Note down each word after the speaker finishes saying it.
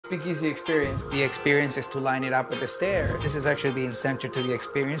speakeasy experience. The experience is to line it up with the stairs. This is actually being centered to the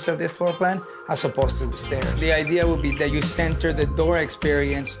experience of this floor plan as opposed to the stairs. The idea would be that you center the door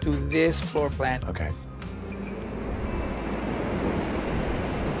experience to this floor plan. Okay.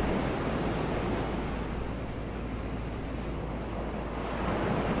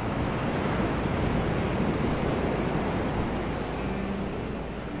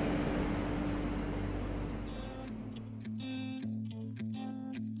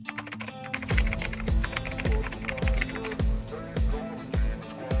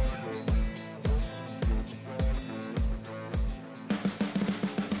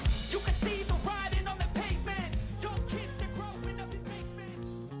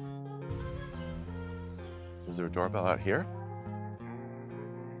 Is there a doorbell out here?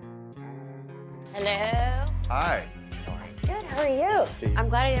 Hello? Hi. Good, how are you? I'm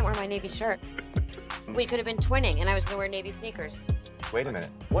glad I didn't wear my navy shirt. We could have been twinning and I was gonna wear navy sneakers. Wait a minute.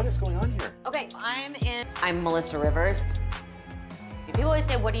 What is going on here? Okay, I'm Melissa Rivers. People always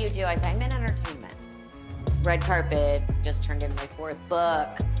say, what do you do? I say, I'm in entertainment. Red carpet, just turned in my 4th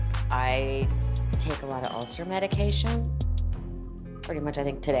book. I take a lot of ulcer medication. Pretty much, I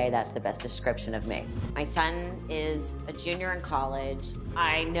think today that's the best description of me. My son is a junior in college.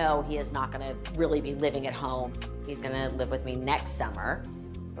 I know he is not gonna really be living at home. He's gonna live with me next summer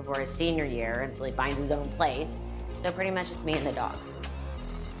before his senior year until he finds his own place. So pretty much it's me and the dogs.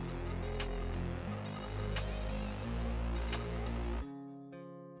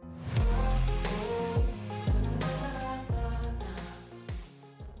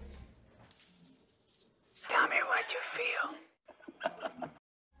 Tell me what you feel.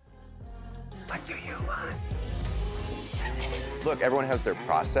 What do you want? Look, everyone has their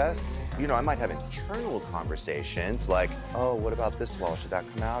process. You know, I might have internal conversations like, oh, what about this wall? Should that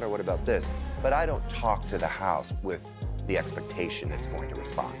come out? Or what about this? But I don't talk to the house with the expectation it's going to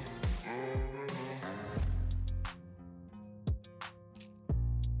respond.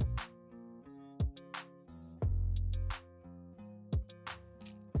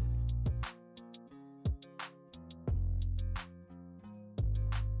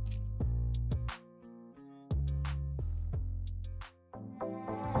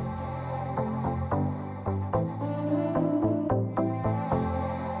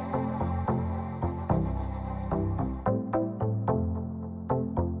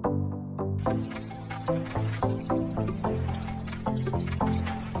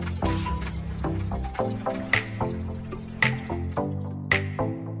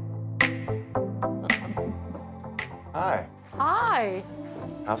 Hi. Hi.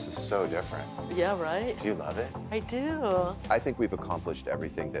 House is so different. Yeah, right? Do you love it? I do. I think we've accomplished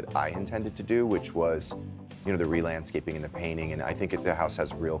everything that I intended to do, which was, you know, the re-landscaping and the painting, and I think the house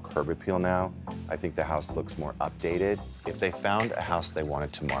has real curb appeal now. I think the house looks more updated. If they found a house they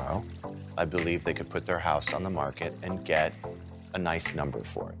wanted tomorrow, I believe they could put their house on the market and get a nice number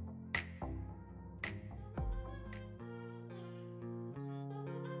for it.